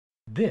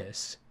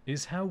This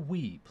is how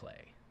we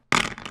play.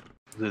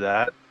 Do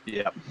that?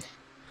 Yep.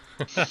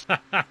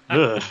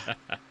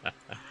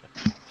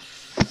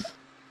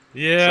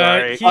 Yeah,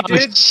 Sorry. he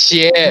did.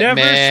 Shit, Never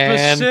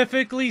man.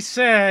 specifically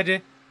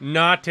said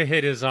not to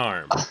hit his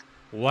arm.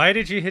 Why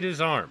did you hit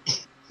his arm?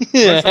 What's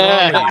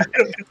wrong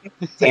with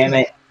you? Damn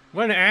it.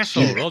 What an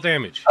asshole. Roll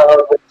damage.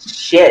 Oh,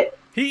 shit.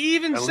 He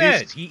even At said.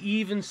 least- He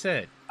even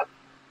said. At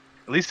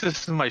least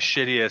this is my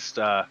shittiest.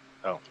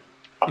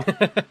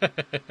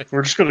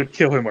 We're just gonna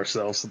kill him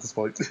ourselves at this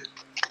point.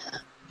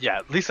 Yeah,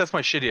 at least that's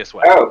my shittiest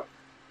weapon. Oh.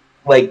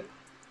 Like,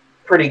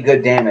 pretty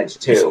good damage,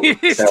 too.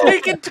 He's So,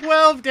 taking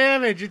 12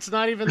 damage. It's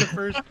not even the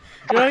first.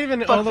 You're not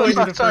even all the way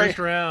to the Sorry. first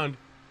round.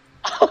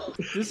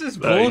 This is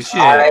Nice.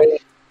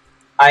 bullshit.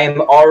 I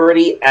am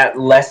already at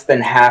less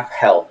than half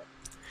health.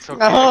 It's okay.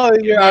 Oh,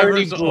 you're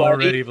already Trevor's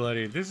bloody. already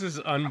bloody. This is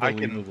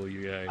unbelievable,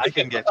 you guys. I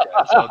can get you.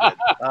 It's all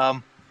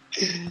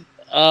good.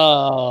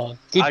 Oh,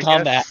 good I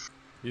combat. guess-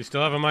 You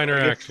still have a minor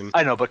action.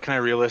 I know, but can I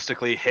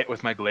realistically hit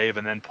with my glaive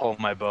and then pull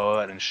my bow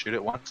out and shoot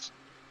it once? I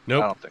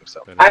Nope. don't think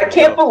so. I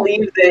can't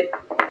believe that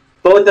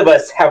both of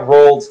us have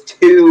rolled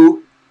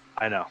 2.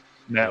 I know.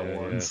 Nat Yeah,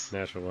 ones. yeah,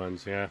 natural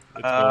ones, yeah.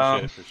 It's Um,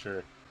 bullshit for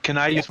sure. Can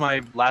I use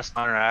my last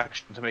minor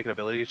action to make an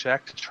ability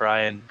check to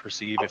try and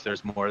perceive if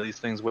there's more of these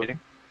things waiting?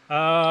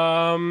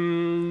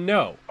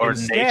 No. Or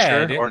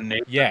Instead, nature? Or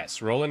nature?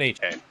 yes, roll a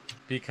nature. Okay.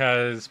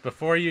 Because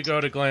before you go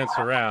to glance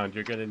around,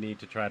 you're going to need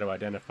to try to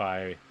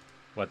identify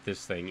what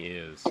this thing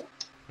is.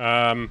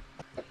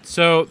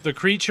 So the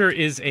creature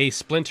is a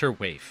splinter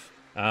waif.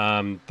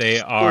 They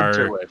are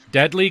Splinter waif.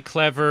 deadly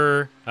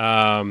clever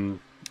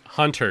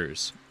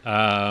hunters.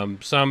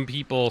 Some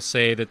people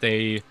say that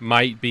they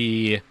might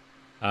be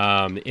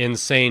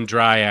insane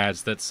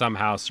dryads that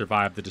somehow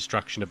survived the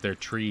destruction of their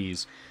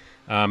trees.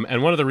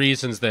 And one of the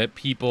reasons that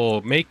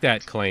people make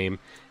that claim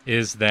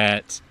is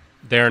that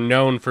they're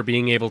known for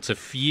being able to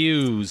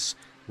fuse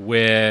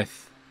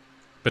with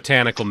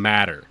botanical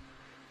matter,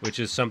 which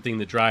is something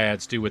that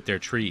dryads do with their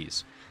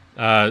trees.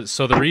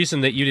 So the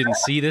reason that you didn't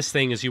see this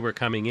thing as you were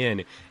coming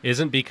in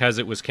isn't because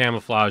it was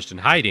camouflaged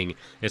and hiding.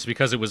 It's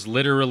because it was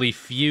literally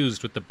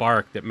fused with the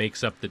bark that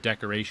makes up the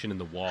decoration in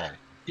the wall.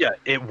 Yeah,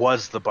 it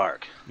was the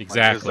bark.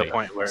 Exactly. Like, it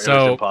was the point where it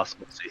So- was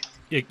impossible to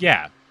see.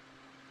 Yeah.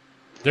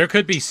 There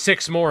could be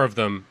 6 more of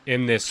them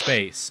in this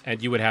space,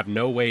 and you would have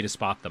no way to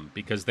spot them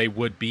because they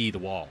would be the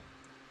wall.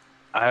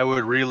 I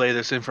would relay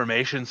this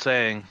information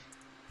saying,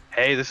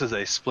 hey, this is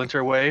a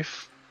splinter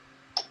waif.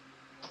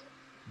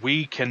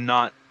 We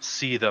cannot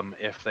see them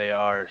if they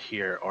are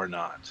here or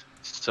not.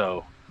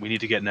 So we need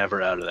to get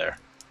Never out of there.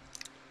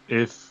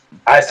 If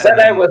I said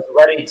I was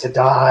ready to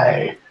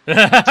die. So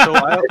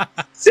I,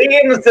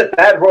 Seems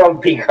that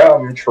won't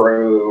become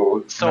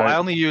true. I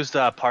only used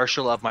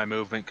partial of my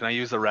movement. Can I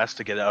use the rest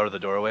to get out of the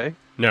doorway?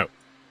 No.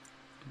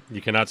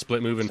 You cannot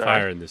split move and Sorry.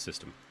 fire in this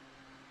system.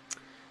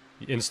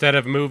 Instead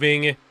of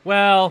moving,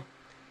 well,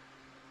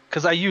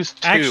 Because I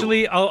used two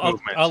actually,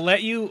 movements. I'll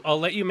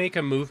let you make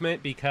a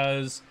movement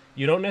because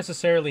you don't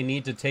necessarily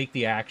need to take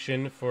the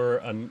action for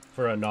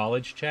a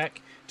knowledge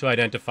check to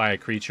identify a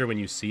creature when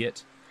you see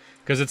it.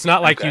 Because it's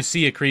not like Okay. you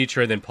see a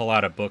creature and then pull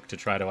out a book to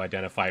try to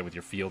identify it with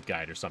your field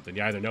guide or something.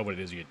 You either know what it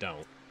is or you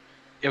don't.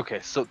 Okay,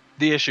 so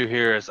the issue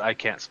here is I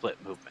can't split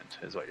movement,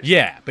 is what you're saying.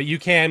 Yeah, but you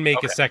can make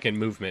Okay. a second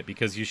movement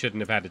because you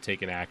shouldn't have had to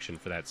take an action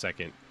for that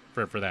second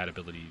for that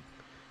ability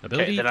then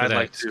for I'd that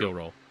like to- skill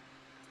roll.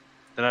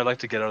 Then I'd like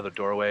to get out of the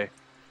doorway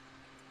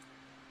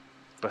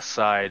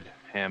beside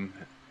him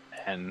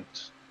and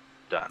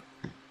done.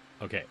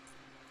 Okay.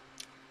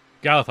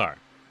 Galathar,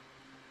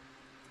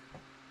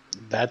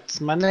 That's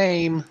my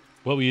name.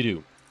 what will you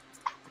do?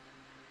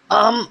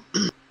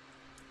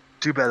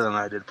 Do better than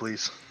I did,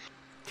 please.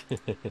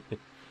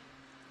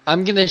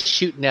 I'm gonna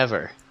shoot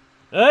Never.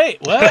 Hey,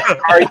 what?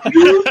 Are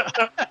you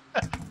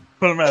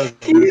put him out of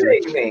kidding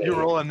me? You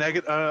roll a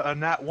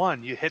nat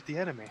 1, you hit the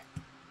enemy.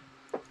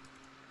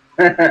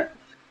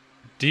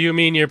 Do you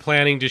mean you're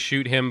planning to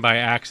shoot him by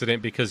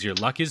accident because your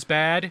luck is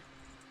bad?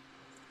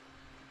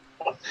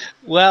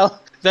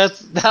 Well,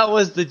 that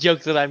was the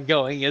joke that I'm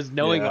going, is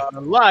knowing Yeah.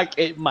 on luck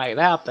it might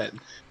happen.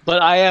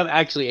 But I am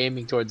actually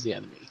aiming towards the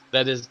enemy.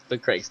 That is the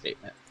correct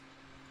statement.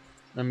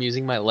 I'm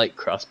using my light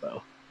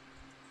crossbow.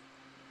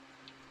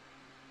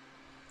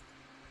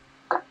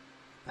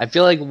 I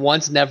feel like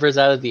once Never's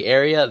out of the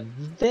area,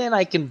 then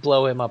I can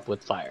blow him up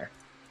with fire.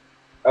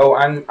 Oh,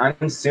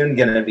 I'm soon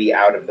gonna be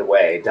out of the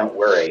way. Don't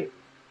worry.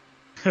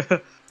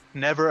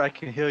 Never, I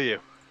can heal you.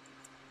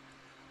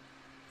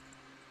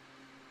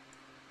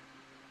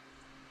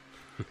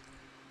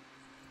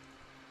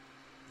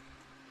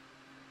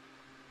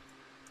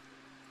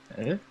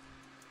 Eh?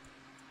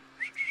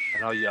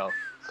 And I'll yell,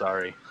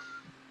 sorry.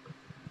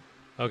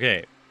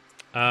 Okay.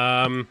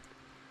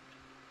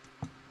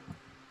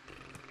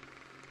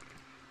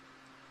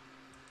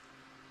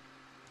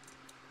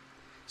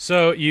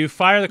 So you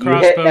fire the You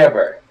hit crossbow.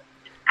 Never.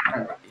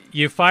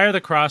 You fire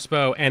the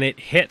crossbow and it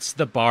hits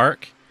the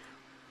bark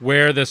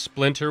where the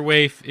splinter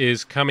waif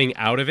is coming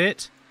out of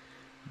it,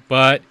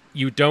 but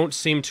you don't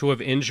seem to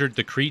have injured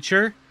the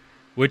creature,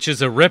 which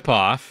is a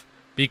ripoff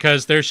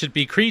because there should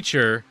be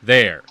creature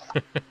there.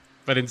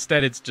 But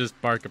instead it's just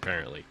bark,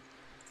 apparently.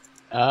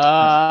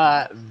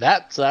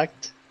 That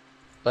sucked.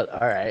 But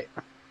alright.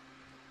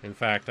 In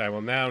fact, I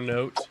will now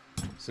note,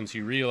 since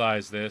you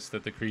realize this,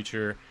 that the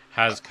creature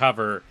has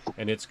cover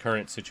in its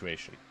current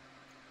situation.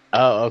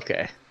 Oh,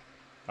 okay.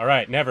 All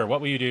right, Never,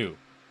 what will you do?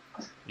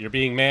 You're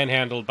being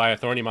manhandled by a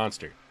thorny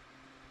monster.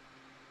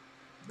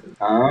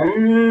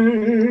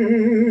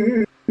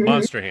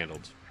 Monster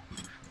handled.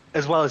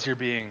 As well as you're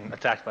being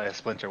attacked by a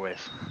splinter wave.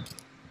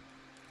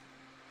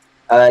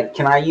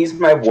 Can I use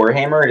my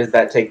warhammer, or does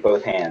that take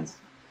both hands?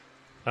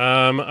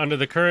 Under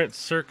the current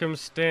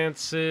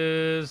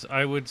circumstances,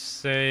 I would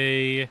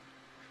say...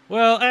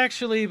 Well,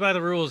 actually, by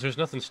the rules, there's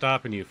nothing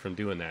stopping you from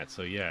doing that,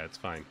 so yeah, it's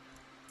fine.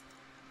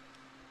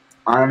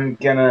 I'm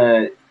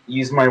gonna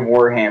use my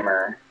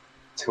warhammer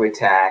to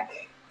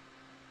attack.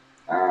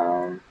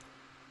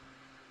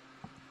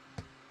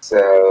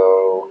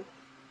 So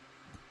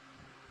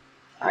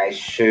I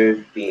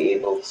should be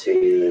able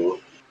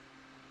to.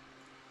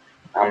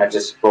 I'm gonna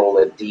just roll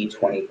a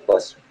d20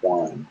 plus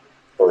 1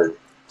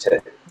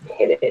 to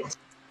hit it. Is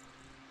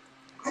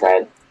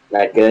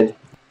that good?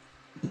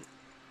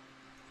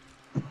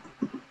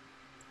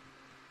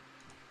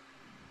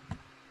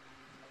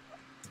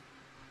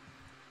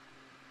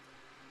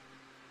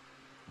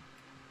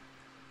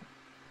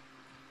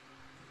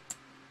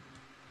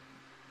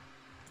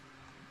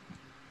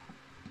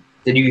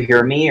 Did you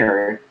hear me,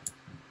 or?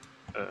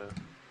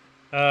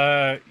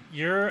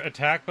 Your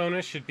attack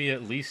bonus should be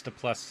at least a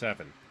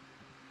 +7.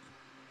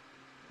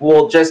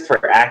 Well, just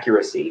for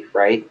accuracy,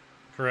 right?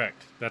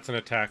 Correct. That's an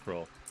attack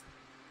roll.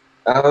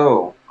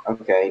 Oh,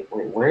 okay.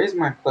 Wait, where is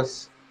my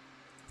plus?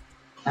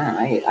 Oh,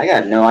 I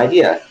got no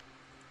idea.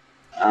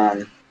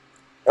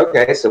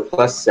 Okay, so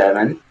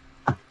 +7.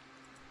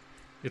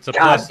 It's a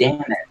God damn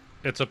it.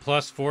 It's a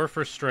 +4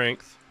 for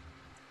strength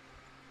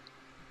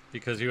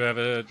because you have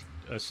a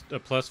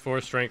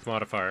 +4 strength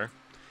modifier.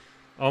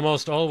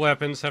 Almost all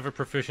weapons have a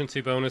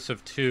proficiency bonus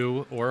of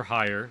 2 or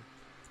higher.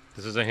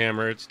 This is a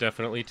hammer, it's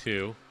definitely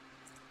 2.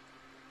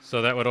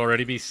 So that would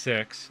already be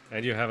 6.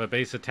 And you have a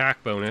base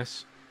attack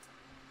bonus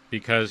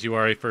because you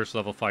are a first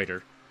level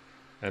fighter.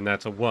 And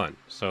that's a 1.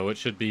 So it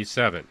should be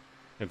 7.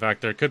 In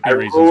fact, there could be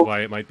reasons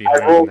why it might be higher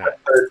than that. I rolled a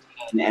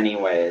 13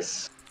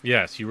 anyways.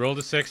 Yes, you rolled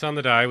a 6 on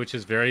the die, which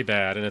is very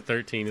bad, and a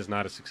 13 is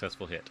not a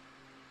successful hit.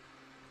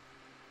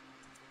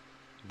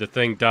 The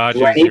thing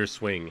dodges your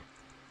swing.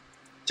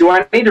 Do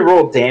I need to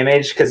roll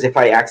damage? Because if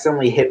I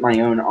accidentally hit my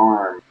own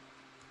arm...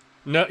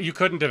 No, you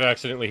couldn't have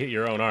accidentally hit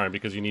your own arm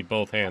because you need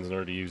both hands in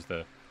order to use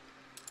the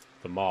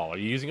maul. Are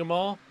you using a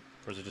maul,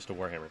 or is it just a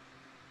warhammer?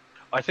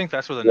 I think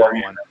that's where the nat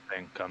 1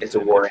 thing comes It's a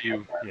in.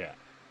 warhammer. Yeah.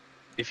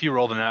 If you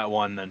rolled a nat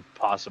 1, then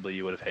possibly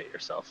you would have hit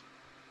yourself.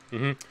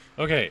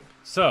 Okay,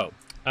 so,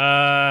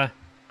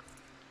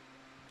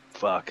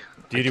 Fuck.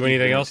 do you do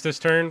anything else this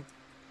turn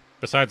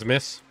besides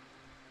miss?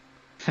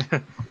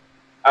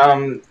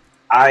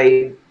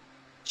 I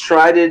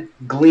try to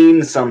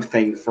glean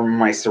something from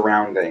my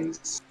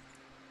surroundings.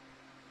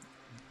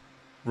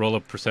 Roll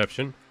of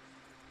perception.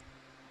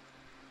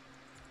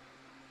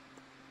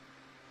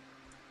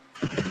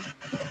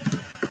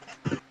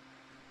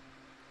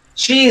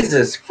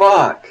 Jesus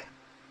fuck.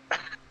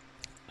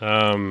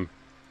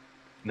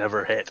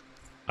 Never hit.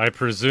 I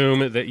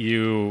presume that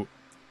you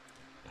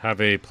have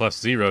a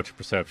 +0 to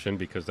perception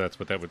because that's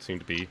what that would seem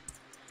to be.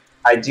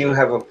 I do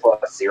have a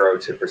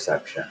 +0 to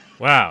perception.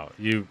 Wow,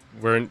 you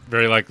weren't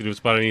very likely to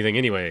spot anything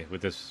anyway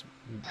with this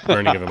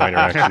burning of a minor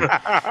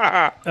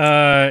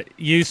action.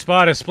 You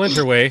spot a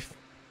splinter waif.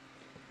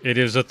 It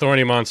is a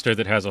thorny monster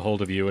that has a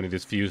hold of you, and it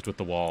is fused with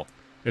the wall.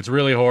 It's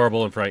really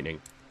horrible and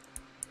frightening.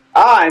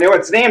 Ah, I know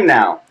its name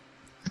now.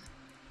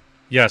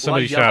 Yeah,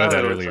 somebody shouted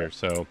that out, earlier,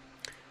 so...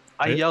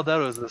 I yelled out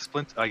it was a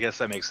splinter. I guess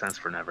that makes sense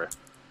for Never.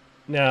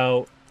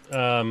 Now,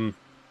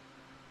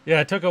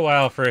 yeah, it took a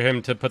while for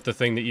him to put the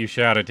thing that you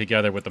shouted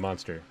together with the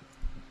monster.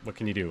 What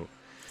can you do?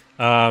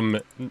 You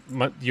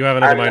have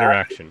another minor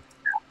action.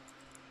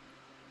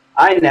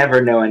 I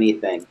never know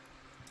anything.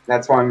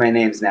 That's why my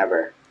name's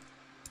Never.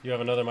 You have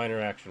another minor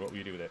action. What will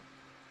you do with it?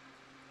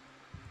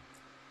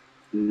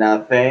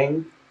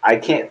 Nothing. I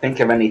can't think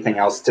of anything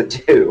else to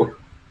do.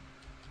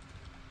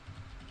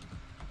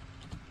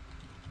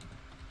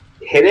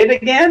 Hit it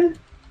again?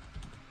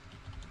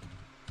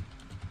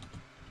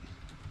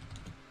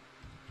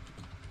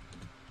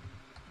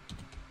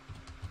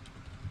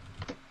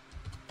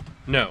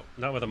 No,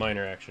 not with a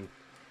minor action.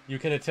 You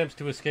can attempt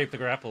to escape the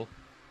grapple.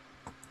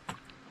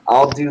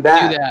 I'll do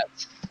that. Do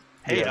that.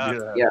 Hey,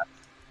 Yeah.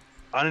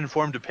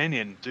 Uninformed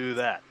opinion, do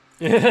that.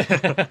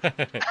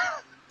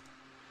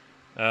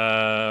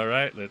 All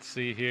right, let's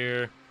see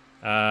here.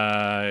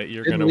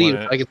 You're gonna leave.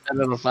 want I can set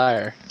it on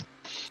fire.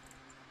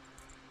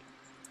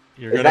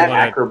 Is that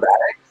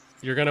acrobatics?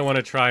 You're gonna want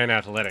to try an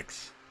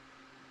athletics.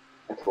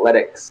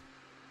 Athletics.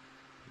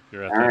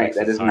 Your All right, athletics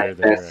that is my higher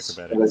than your best.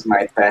 acrobatics. That is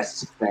my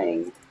best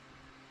thing.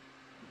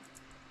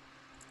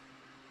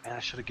 Man, I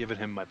should have given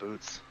him my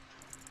boots.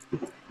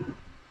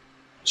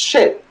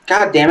 Shit!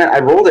 God damn it! I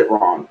rolled it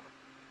wrong.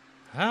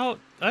 How?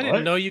 I didn't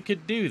What? know you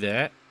could do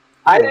that.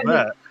 I Well, didn't.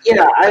 that-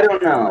 Yeah, I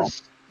don't know.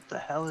 What the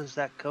hell is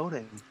that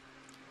coding?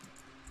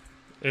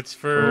 It's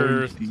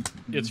Oh,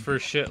 for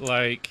shit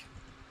like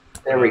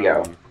There we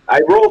go. um,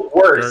 I rolled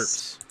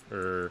worse. GURPS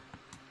or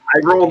I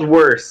rolled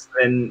worse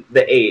than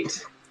the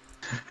 8.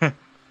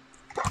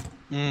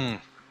 Hmm.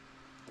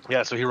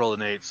 Yeah, so he rolled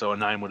an 8, so a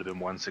 9 would have been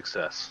one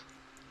success.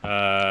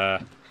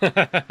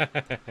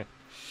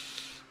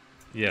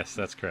 Yes,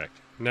 that's correct.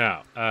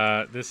 Now,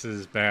 this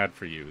is bad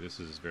for you. This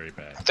is very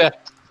bad.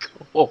 That's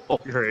cool.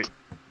 Great.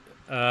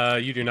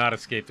 You do not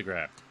escape the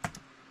grab.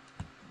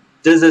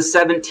 Does a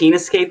 17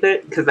 escape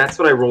it? Because that's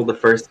what I rolled the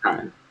first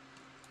time.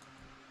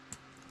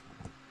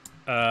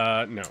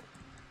 No.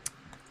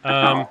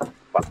 Oh,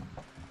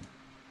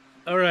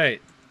 All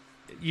right.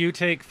 You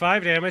take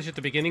 5 damage at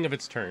the beginning of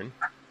its turn.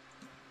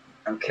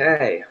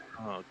 okay.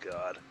 Oh,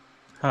 God.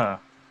 Huh.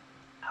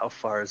 How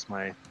far is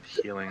my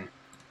healing?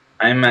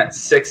 I'm at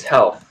 6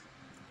 health.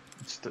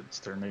 It's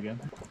turn again.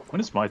 When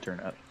is my turn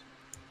at?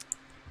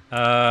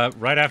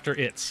 Right after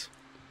its.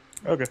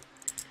 Okay.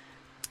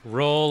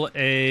 Roll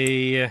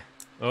a...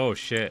 Oh,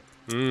 shit.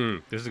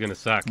 This is going to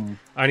suck. Hmm.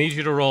 I need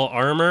you to roll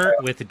armor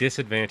with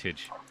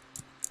disadvantage.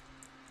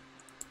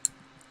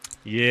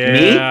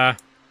 Yeah.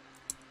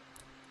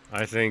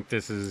 I think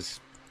this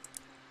has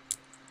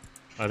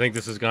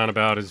gone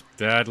about as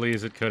badly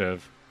as it could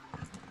have.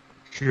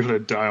 You're gonna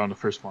die on the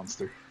first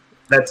monster.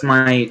 That's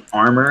my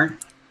armor.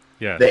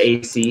 Yes. The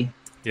AC.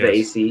 Yes. The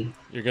AC.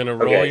 You're going to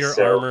roll Okay, your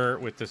so- armor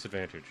with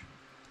disadvantage.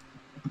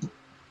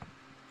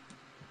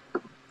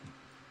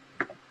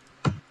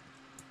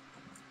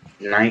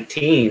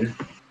 $19.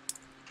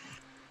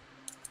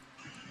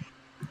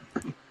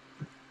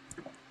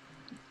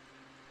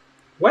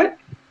 What?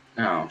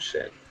 Oh,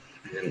 shit.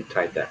 I didn't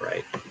type that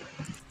right.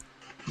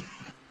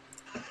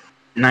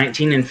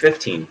 19 and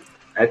 15.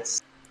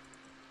 That's...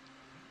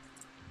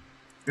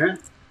 Huh?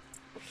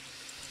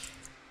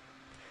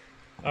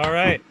 All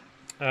right.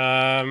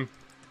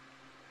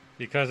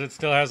 Because it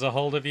still has a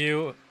hold of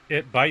you,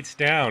 it bites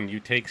down. You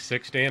take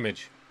 6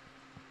 damage.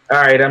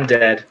 Alright, I'm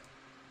dead.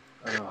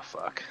 Oh,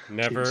 fuck.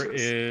 Never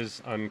Jesus.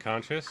 is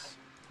unconscious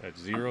at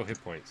 0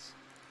 hit points.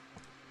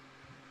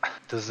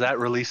 Does that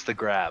release the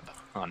grab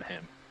on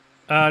him?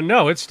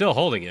 No, it's still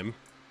holding him.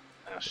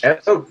 Oh,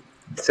 shit. Oh,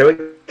 so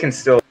it can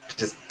still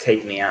just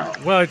take me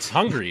out. Well, it's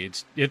hungry.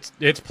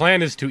 Its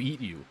plan is to eat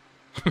you.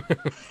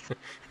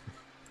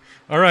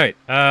 All right.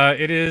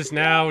 It is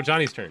now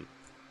Johnny's turn.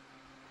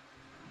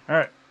 All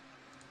right.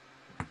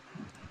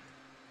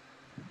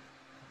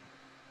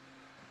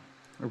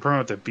 We're probably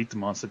have to beat the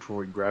monster before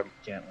we grab him,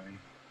 can't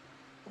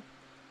we?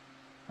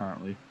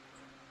 Apparently.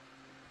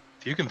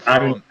 You can throw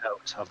him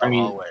out of the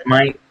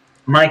hallway.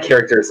 My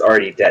character is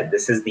already dead.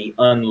 This is the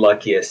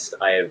unluckiest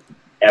I have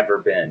ever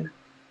been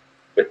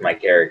with my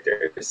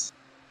characters.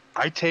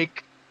 I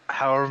take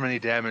however many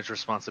damage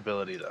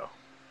responsibility, though.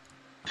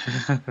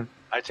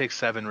 I take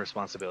 7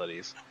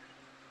 responsibilities.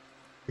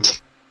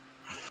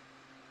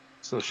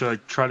 So should I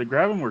try to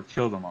grab him or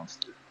kill the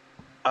monster?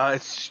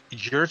 It's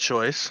your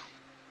choice.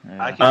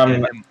 Yeah. I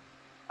can get him.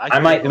 I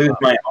might lose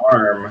my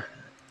arm.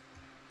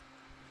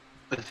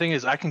 The thing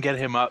is, I can get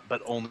him up,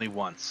 but only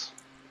once.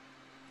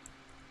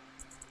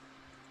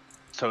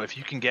 So if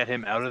you can get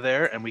him out of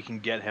there and we can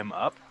get him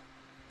up,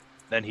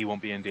 then he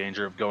won't be in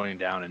danger of going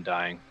down and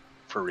dying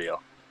for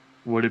real.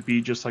 Would it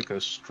be just like a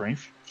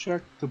strength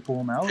check to pull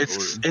him out? or-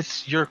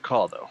 It's your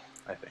call, though,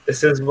 I think.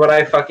 This is what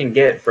I fucking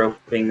get for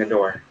opening the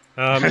door.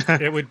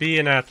 It would be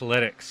in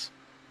athletics.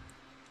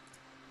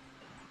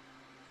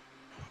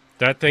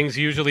 That thing's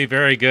usually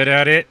very good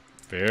at it.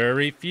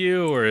 Very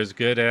few are as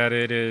good at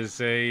it as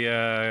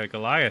a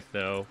Goliath,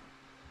 though.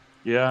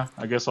 Yeah,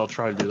 I guess I'll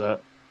try to do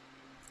that.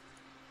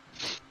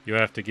 You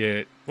have to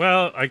get...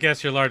 Well, I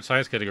guess your large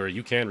size category,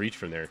 you can reach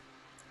from there.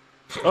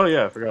 Oh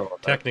yeah, I forgot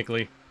about that.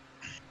 Technically.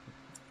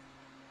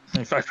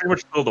 In fact, I pretty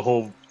much filled the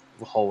whole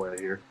hallway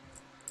here.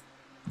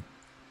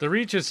 The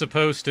reach is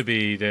supposed to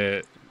be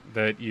that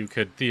you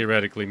could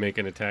theoretically make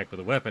an attack with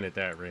a weapon at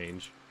that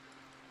range.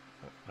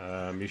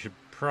 You should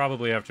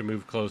probably have to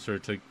move closer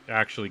to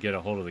actually get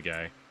a hold of the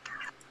guy.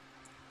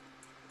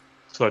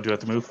 So I do have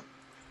to move?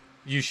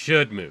 You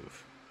should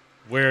move.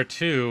 Where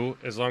to,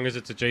 as long as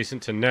it's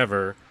adjacent to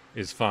never,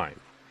 is fine.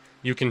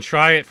 You can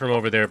try it from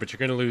over there, but you're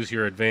going to lose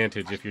your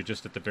advantage if you're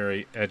just at the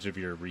very edge of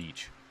your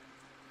reach.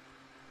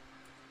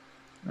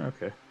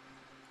 Okay.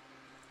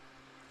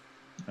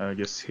 I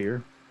guess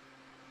here.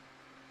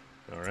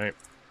 All right.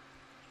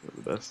 For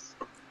the best.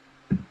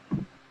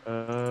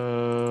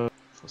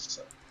 What's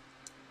that?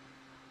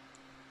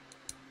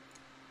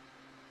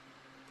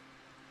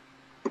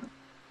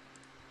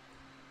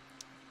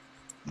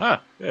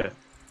 Ah, yeah.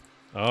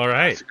 All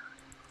right.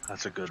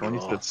 That's a good 20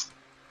 roll. fits.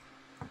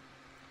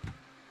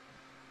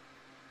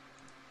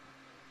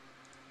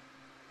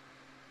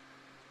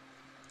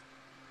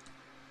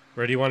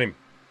 Where do you want him?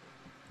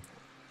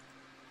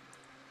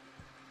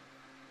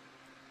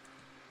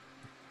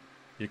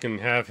 You can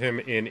have him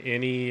in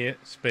any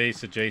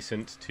space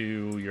adjacent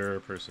to your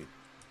person.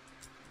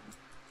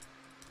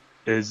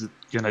 Is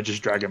gonna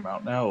just drag him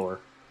out now, or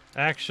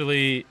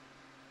Actually,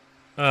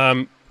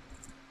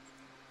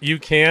 you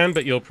can,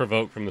 but you'll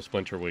provoke from the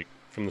splinter week.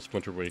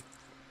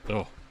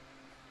 Oh,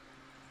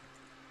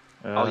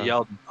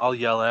 I'll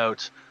yell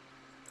out.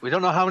 We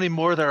don't know how many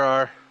more there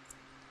are.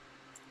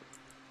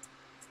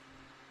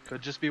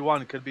 Could just be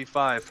one. Could be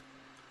 5.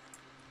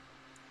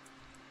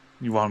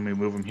 you want me to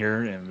move him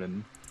here and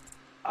then?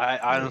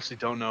 I honestly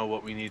don't know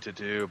what we need to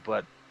do,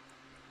 but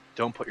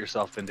don't put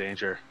yourself in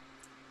danger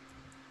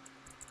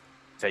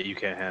that you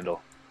can't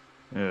handle.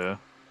 Yeah.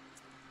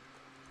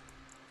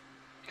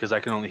 Because I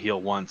can only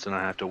heal once, and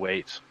I have to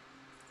wait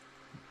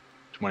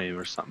 20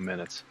 or something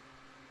minutes.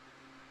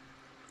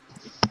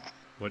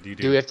 what do you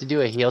do? Do we have to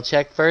do a heal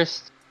check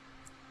first?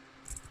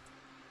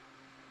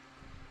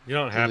 You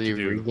don't have Until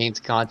to he do. regains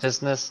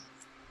consciousness?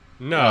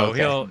 No, Oh, okay.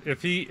 he'll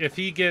if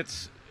he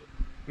gets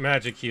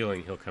magic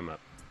healing, he'll come up.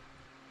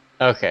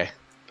 Okay.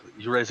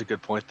 You raise a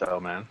good point, though,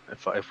 man.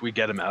 If we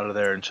get him out of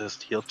there and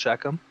just heal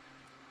check him,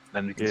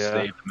 then we can Yeah.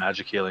 save the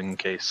magic healing in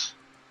case.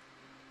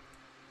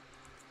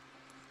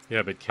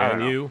 Yeah, but I can don't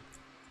know. you?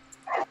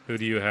 Who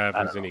do you have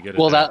I who's don't any good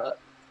Well, at that?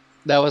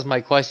 that was my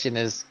question: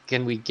 is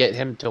can we get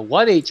him to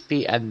 1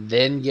 HP and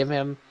then give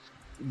him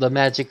the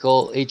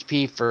magical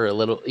HP for a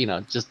little,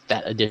 just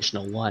that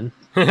additional 1?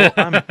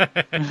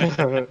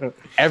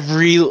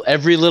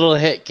 Every little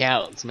hit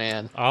counts,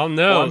 man. I'll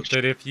note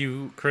that if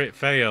you crit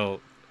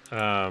fail,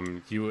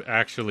 you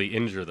actually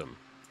injure them.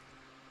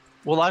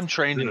 Well, I'm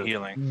trained in Yeah.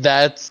 healing.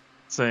 That's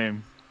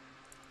Same.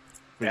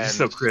 We And- just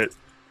still crit.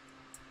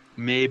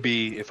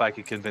 Maybe if I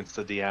could convince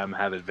the DM,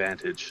 have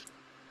advantage.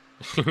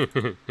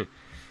 good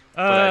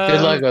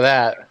luck with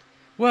that.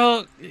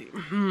 Well,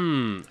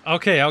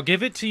 okay, I'll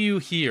give it to you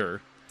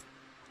here.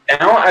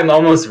 Now I'm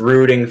almost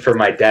rooting for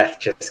my death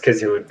just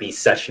because it would be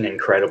such an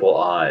incredible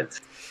odds.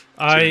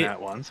 Two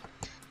nat ones.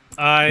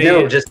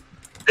 No, just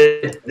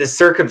the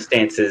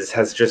circumstances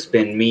has just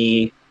been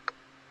me.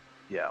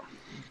 Yeah.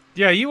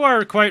 You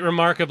are quite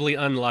remarkably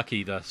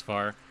unlucky thus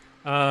far.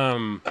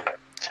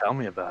 Tell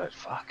me about it.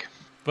 Fuck.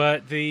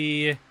 But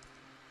this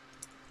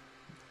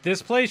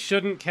place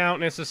shouldn't count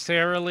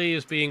necessarily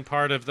as being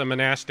part of the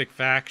monastic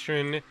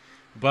faction,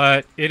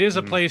 but it is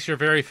a place you're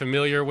very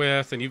familiar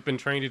with, and you've been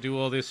trained to do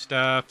all this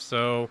stuff,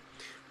 so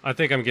I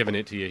think I'm giving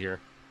it to you here.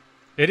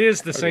 It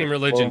is the same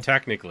religion,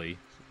 technically.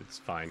 It's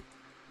fine.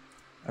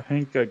 I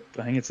think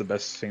it's the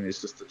best thing is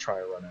just to try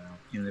to run out,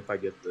 even if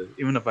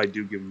I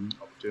do give him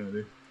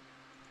opportunity.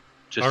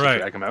 Just All to right.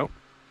 drag him out.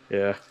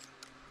 Yeah.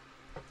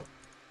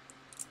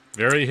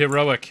 Very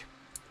heroic.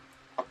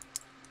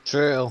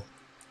 True.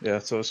 Yeah.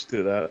 So let's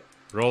do that.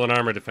 Roll an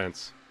armor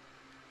defense.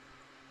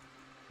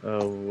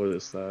 Oh, what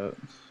is that?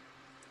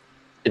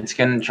 It's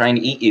gonna try and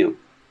eat you.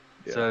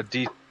 It's a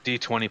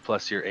D20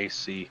 plus your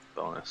AC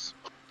bonus.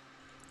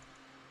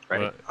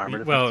 Right? Armor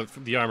defense? Well,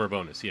 the armor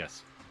bonus,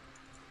 yes.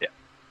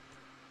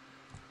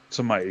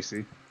 So my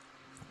AC.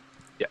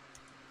 Yeah.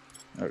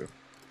 Okay.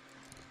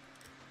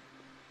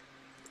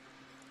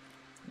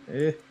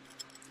 Eh.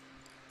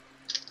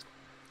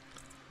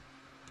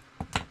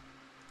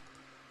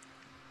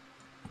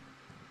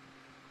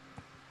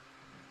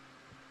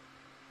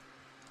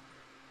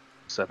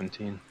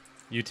 $17.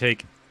 You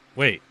take...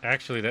 Wait,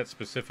 actually, that's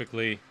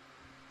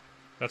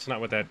not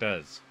what that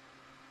does.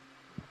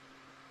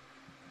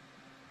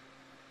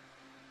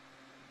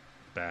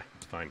 Bah,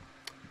 it's fine.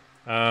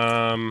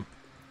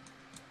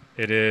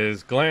 It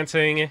is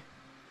glancing.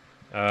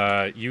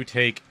 You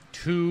take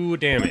 2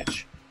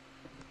 damage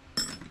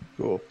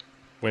Cool.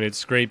 when it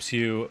scrapes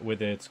you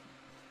with its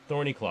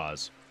thorny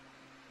claws.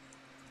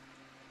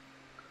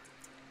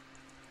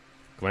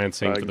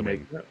 Glancing for the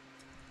wing.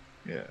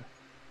 Yeah.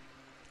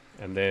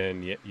 And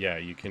then, yeah,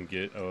 you can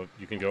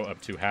go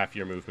up to half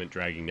your movement,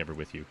 dragging Never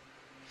with you.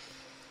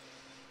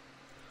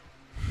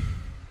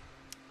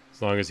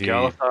 As long as he...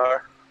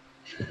 Galithar,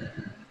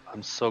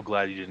 I'm so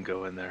glad you didn't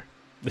go in there.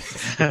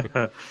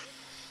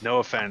 No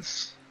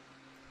offense,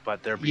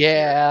 but they're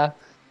Yeah.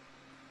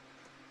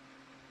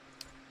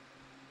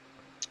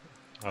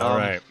 All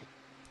right.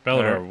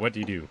 Bellador, what do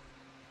you do?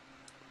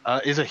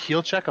 Is a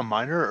heal check a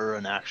minor or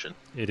an action?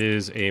 It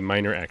is a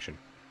minor action.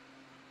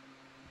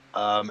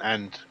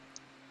 And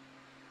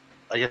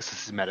I guess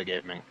this is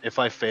metagaming. If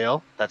I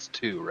fail, that's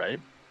 2, right?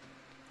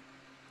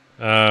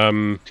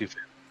 2 fail.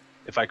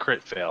 If I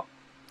crit fail.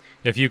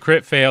 If you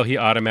crit fail, he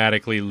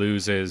automatically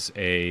loses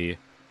a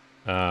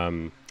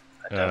death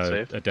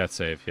save? A death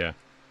save, yeah.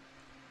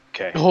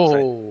 Okay.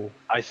 Oh.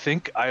 I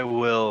think I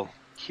will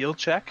heal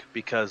check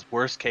because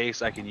worst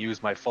case I can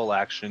use my full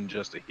action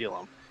just to heal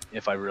him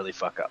if I really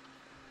fuck up.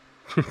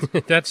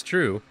 That's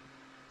true.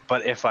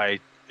 But if I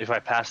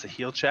pass the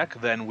heal check,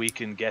 then we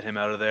can get him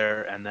out of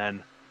there, and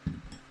then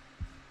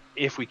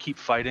if we keep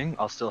fighting,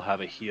 I'll still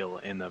have a heal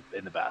in the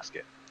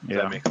basket. Does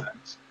that make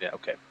sense? Yeah,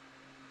 okay.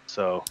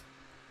 So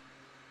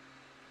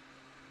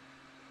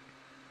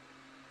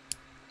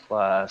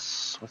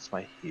plus what's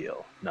my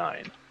heal?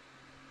 9.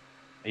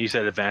 And you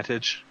said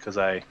advantage because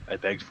I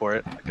begged for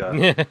it.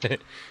 Like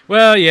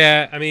Well,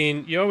 yeah. I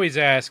mean, you always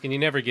ask, and you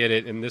never get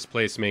it. And this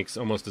place makes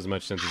almost as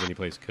much sense as any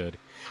place could.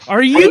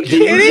 Are you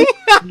kidding?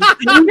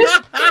 You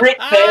just crit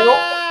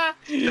fail?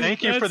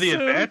 Thank you for the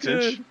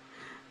advantage.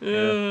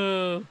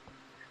 Oh.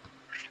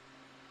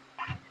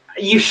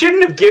 You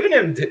shouldn't have given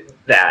him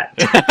that.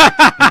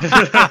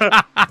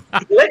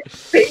 let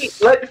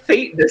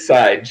fate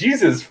decide.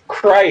 Jesus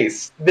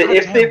Christ!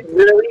 If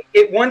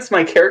it wants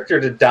my character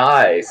to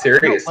die,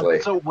 seriously.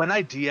 No, so when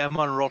I DM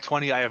on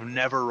Roll20, I have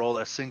never rolled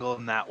a single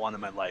nat one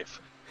in my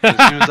life. As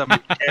soon as I'm a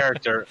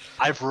character,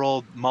 I've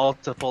rolled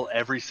multiple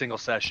every single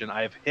session.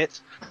 I have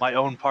hit my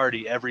own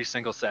party every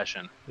single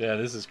session. Yeah,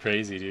 this is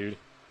crazy, dude.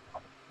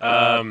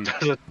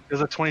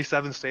 Does a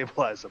 27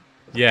 stabilize him?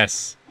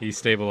 Yes, he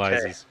stabilizes.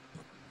 Okay.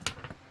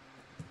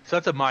 So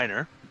that's a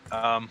minor.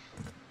 I'm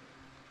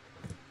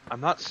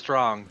not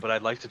strong, but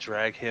I'd like to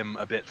drag him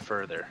a bit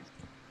further.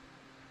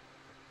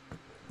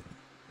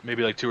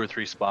 Maybe like 2 or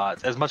 3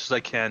 spots. As much as I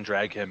can,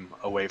 drag him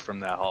away from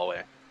that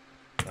hallway.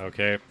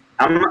 Okay.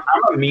 I'm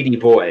a meaty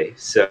boy,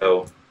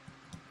 so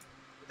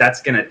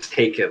that's gonna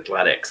take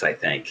athletics, I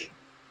think.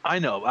 I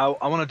know.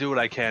 I want to do what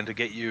I can to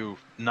get you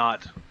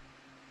not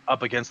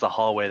up against the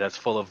hallway that's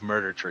full of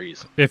murder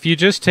trees. If you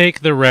just take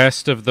the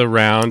rest of the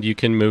round, you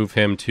can move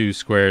him 2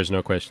 squares,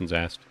 no questions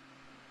asked.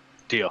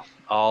 Deal.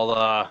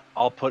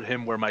 I'll put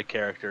him where my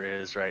character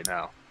is right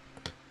now.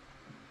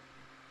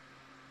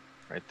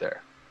 Right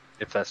there.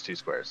 If that's 2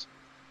 squares.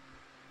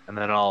 And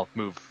then I'll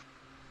move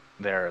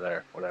there or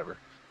there, whatever.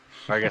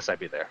 Or I guess I'd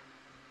be there.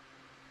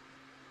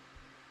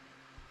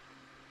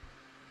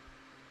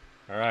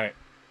 All right.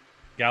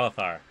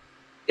 Galathar.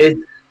 Is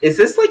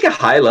this like a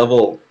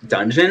high-level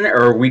dungeon,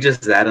 or are we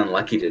just that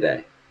unlucky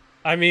today?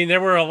 I mean,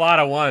 there were a lot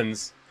of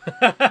ones.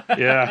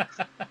 Yeah.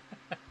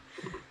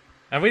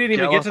 And we didn't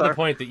even get to the Galathar.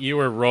 point that you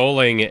were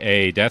rolling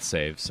a death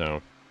save,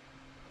 so...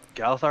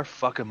 Galathar,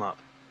 fuck him up.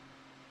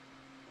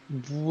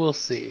 We'll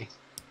see.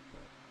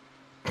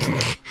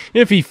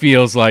 If he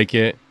feels like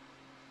it.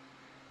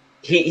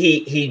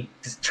 He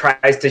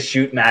tries to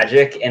shoot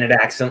magic, and it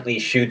accidentally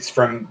shoots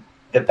from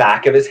the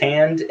back of his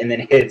hand, and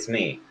then hits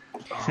me.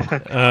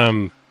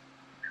 I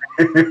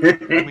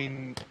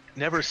mean,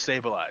 never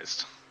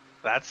stabilized.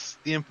 That's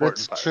the important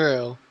That's part.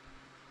 true.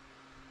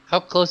 How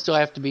close do I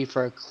have to be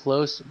for a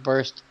close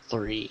burst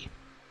 3?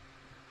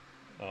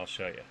 I'll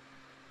show you.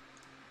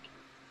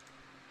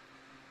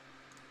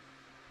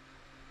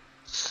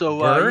 So,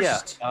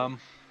 Burst? yeah.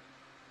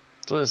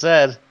 That's what it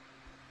said.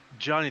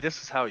 Johnny,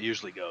 this is how it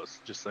usually goes,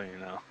 just so you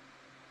know.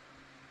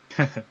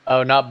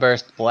 Oh, not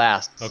burst,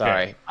 blast. Okay.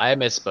 Sorry. I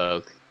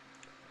misspoke.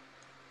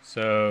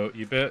 So,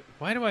 you bet...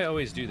 Why do I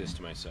always do this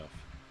to myself?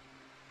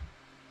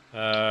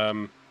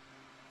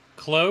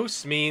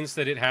 Close means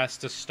that it has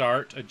to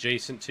start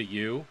adjacent to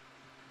you.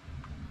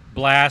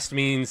 Blast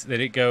means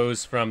that it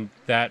goes from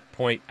that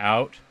point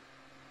out.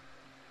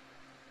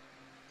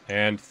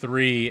 And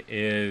 3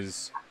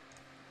 is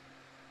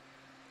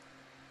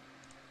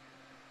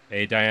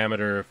a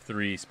diameter of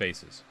 3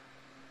 spaces.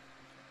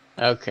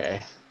 Okay.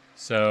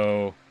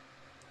 So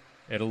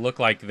it'll look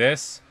like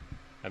this,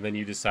 and then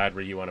you decide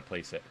where you want to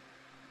place it.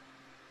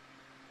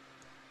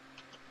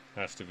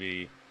 Has to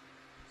be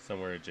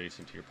somewhere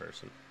adjacent to your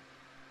person.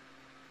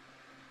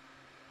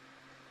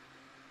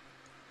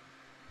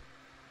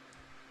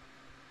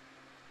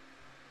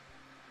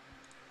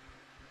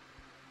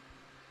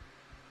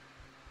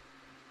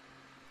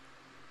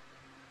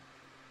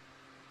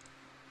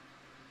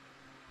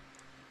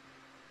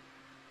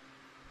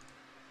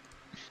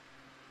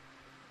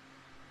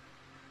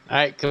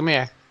 Alright, come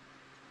here.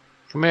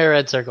 Come here,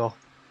 red circle.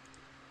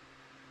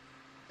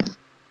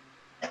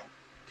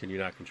 Can you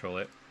not control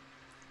it?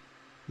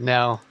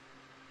 No.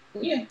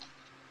 Yeah.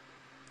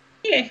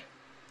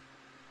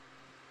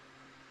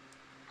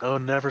 Oh,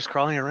 Never's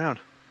crawling around.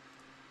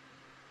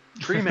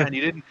 Tree Man,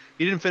 you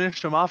didn't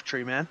finish him off,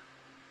 Tree Man.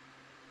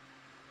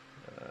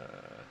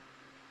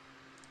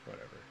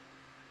 Whatever.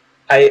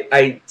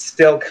 I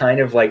still kind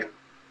of like.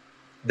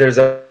 There's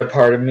a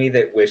part of me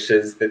that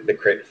wishes that the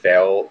crit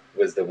fail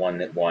was the one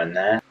that won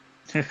that.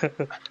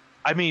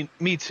 I mean,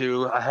 me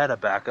too. I had a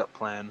backup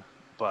plan,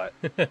 but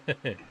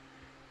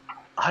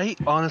I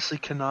honestly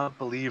cannot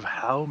believe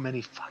how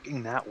many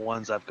fucking nat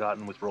ones I've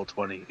gotten with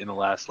Roll20 in the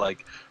last,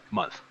 like,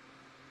 month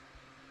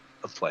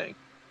of playing.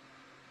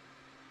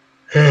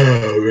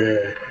 Oh,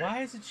 man.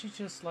 Why isn't she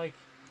just, like,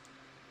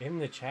 in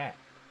the chat?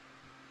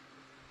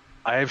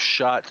 I have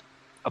shot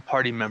a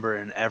party member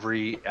in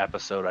every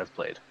episode I've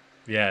played.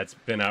 Yeah, it's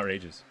been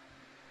outrageous.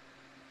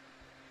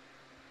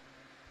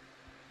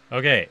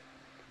 Okay.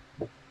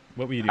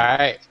 What will you do?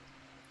 Alright.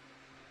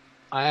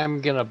 I am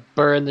gonna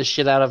burn the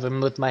shit out of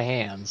him with my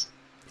hands.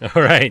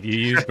 All right, you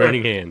use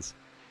burning hands.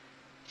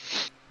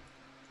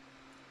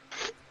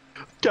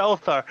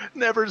 Galathar,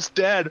 Never's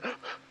dead.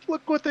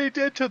 Look what they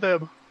did to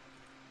them.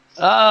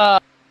 Oh.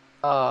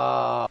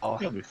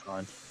 He'll be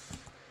fine.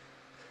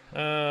 We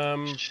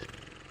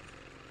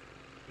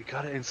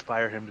gotta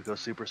inspire him to go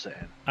Super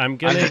Saiyan. I'm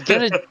gonna. I'm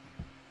gonna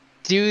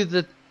do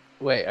the...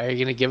 Wait, are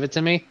you gonna give it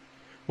to me?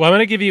 Well, I'm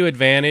going to give you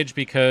advantage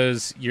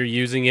because you're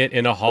using it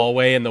in a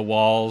hallway and the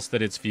walls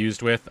that it's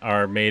fused with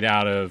are made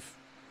out of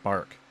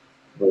bark.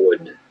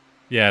 Wood.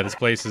 Yeah, this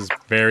place is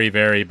very,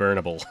 very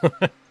burnable.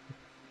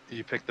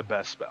 You picked the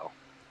best spell.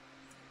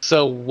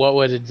 So what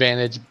would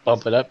advantage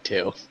bump it up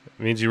to? It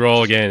means you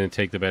roll again and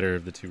take the better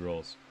of the two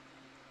rolls.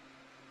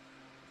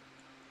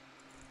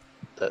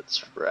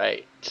 That's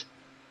right.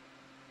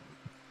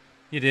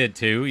 You did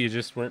too. You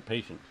just weren't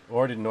patient,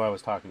 or didn't know I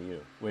was talking to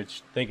you.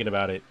 Which, thinking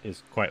about it,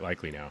 is quite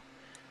likely now.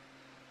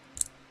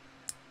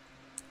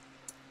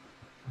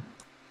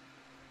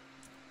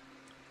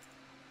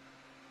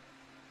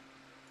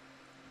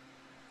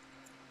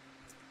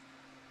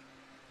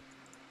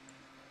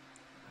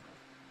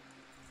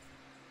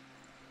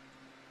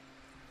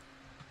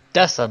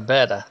 That's a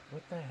better.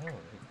 What the hell?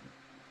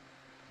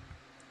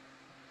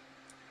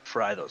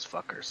 Fry those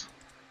fuckers.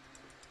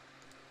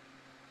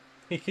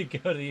 He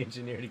could go to the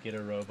engineer to get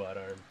a robot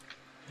arm.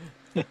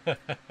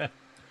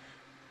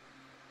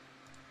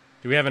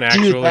 Do we have an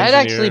actual Dude, that'd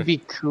engineer? actually be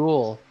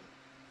cool.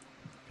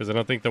 Because I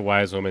don't think the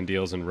wise woman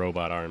deals in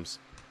robot arms.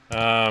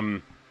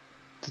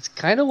 That's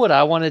kind of what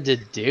I wanted to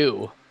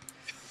do.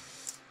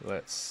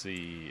 Let's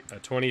see. A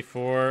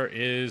 24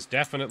 is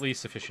definitely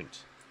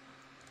sufficient.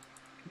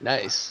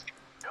 Nice.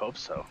 Hope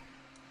so.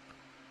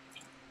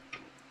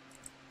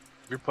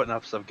 If you're putting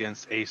up stuff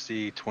against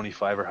AC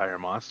 25 or higher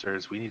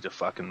monsters, we need to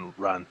fucking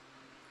run.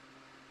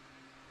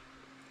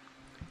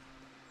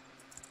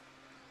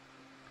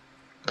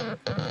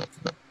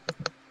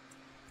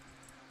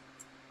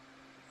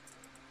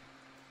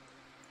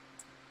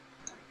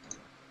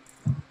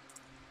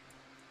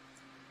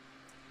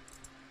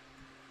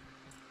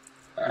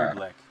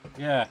 Uglek.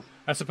 Yeah.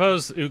 I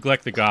suppose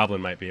Uglek the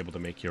Goblin might be able to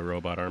make you a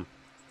robot arm.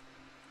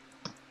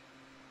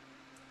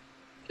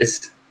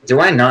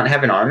 Do I not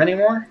have an arm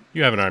anymore?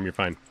 You have an arm, you're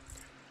fine.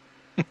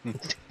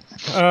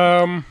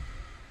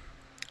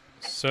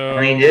 So...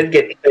 I mean, he did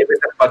get hit with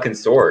a fucking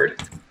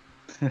sword.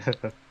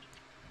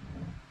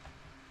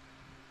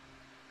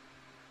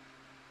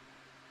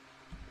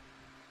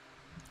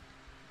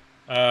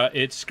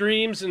 It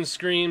screams and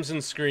screams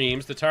and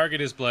screams. The target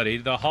is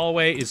bloodied. The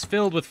hallway is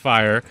filled with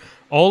fire.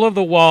 All of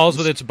the walls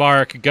with its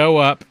bark go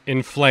up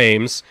in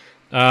flames.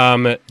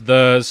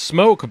 The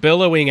smoke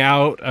billowing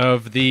out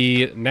of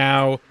the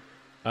now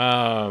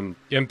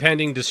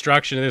impending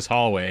destruction of this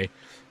hallway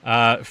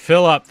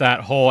fill up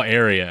that whole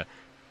area.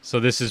 So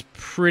this is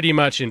pretty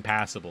much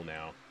impassable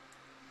now.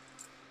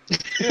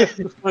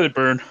 Let it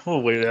burn.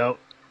 We'll wait it out.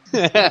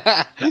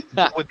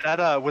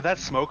 Would that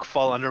smoke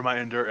fall under my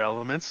endure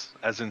elements?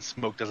 As in,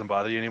 smoke doesn't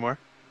bother you anymore?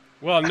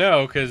 Well,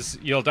 no, because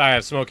you'll die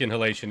of smoke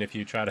inhalation if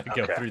you try to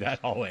go Okay. through that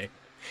hallway.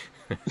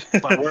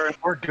 But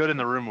we're good in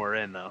the room we're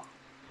in, though.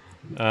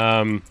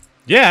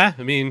 Yeah,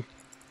 I mean,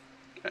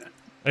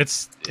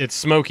 it's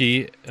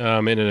smoky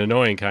in an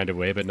annoying kind of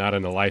way, but not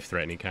in a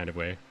life-threatening kind of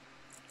way.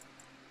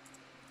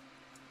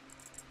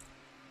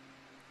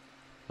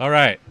 All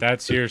right,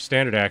 that's your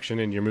standard action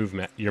and your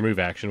move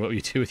action. What will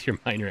you do with your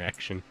minor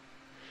action?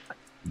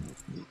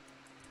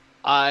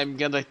 I'm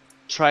gonna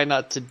try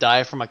not to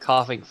die from a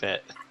coughing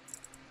fit.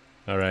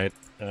 All right.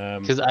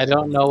 Because I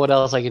don't know what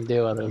else I can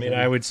do other I mean, than...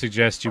 I would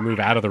suggest you move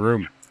out of the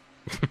room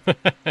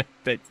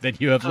that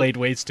you have laid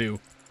waste to.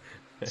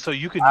 So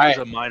you could All use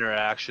right. a minor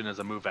action as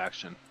a move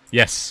action.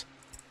 Yes.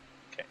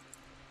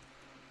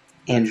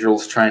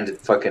 Angel's trying to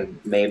fucking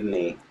maim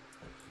me.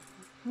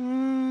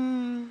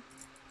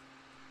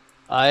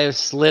 I've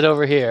slid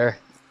over here.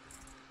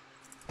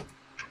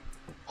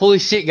 Holy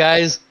shit,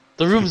 guys!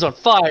 The room's on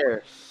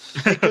fire!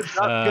 Good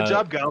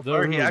job, the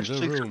Galthar. room, He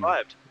actually the room.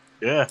 survived.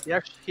 Yeah.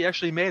 He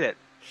actually made it.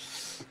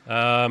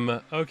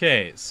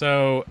 Okay,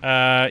 so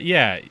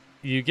yeah,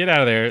 you get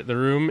out of there. The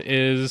room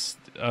is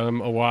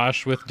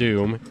awash with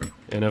doom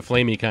in a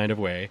flamey kind of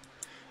way.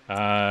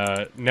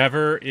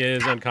 Never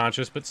is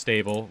unconscious but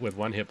stable with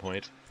 1 hit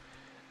point.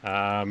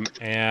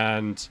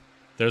 And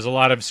there's a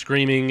lot of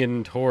screaming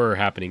and horror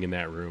happening in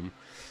that room.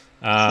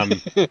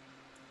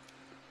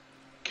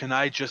 Can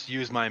I just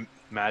use my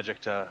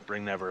magic to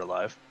bring Never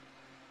alive?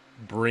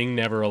 Bring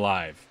Never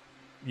alive.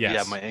 Yes.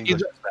 Yeah, my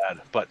English is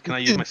bad, but can I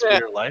use my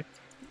Spear of Life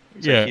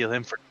to Yeah. heal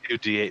him for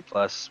 2d8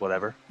 plus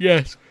whatever?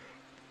 Yes.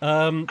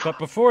 But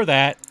before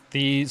that,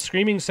 the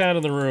screaming sound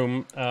in the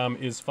room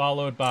is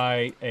followed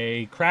by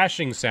a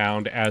crashing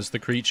sound as the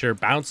creature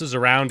bounces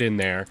around in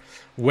there,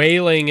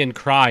 wailing and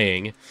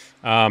crying,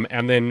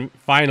 and then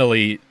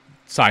finally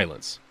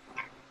silence.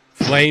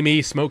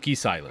 Flamey, smoky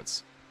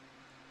silence.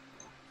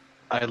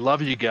 I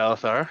love you,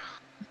 Galthar.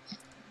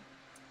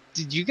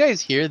 Did you guys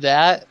hear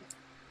that?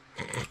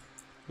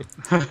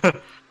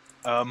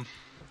 I'm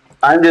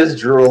just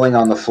drooling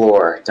on the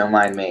floor. Don't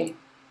mind me.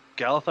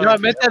 Galthar. No, I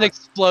meant that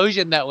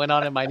explosion that went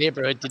on in my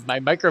neighborhood. Did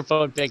my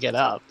microphone pick it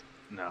up?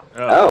 No.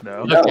 Oh,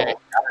 no. no, Okay. not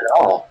at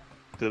all.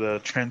 Did a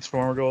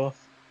transformer go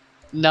off?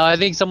 No, I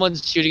think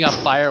someone's shooting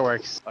off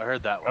fireworks. I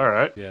heard that one. All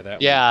right. Yeah,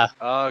 that Yeah.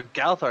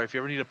 Galthar, if you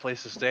ever need a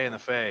place to stay in the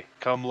Fae,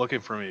 come looking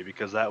for me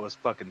because that was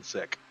fucking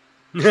sick.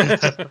 one.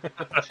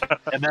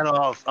 And then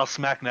I'll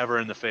smack Never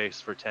in the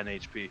face for 10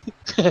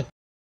 HP.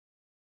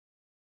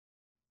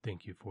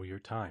 Thank you for your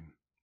time.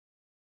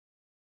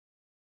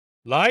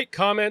 Like,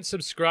 comment,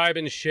 subscribe,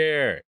 and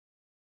share.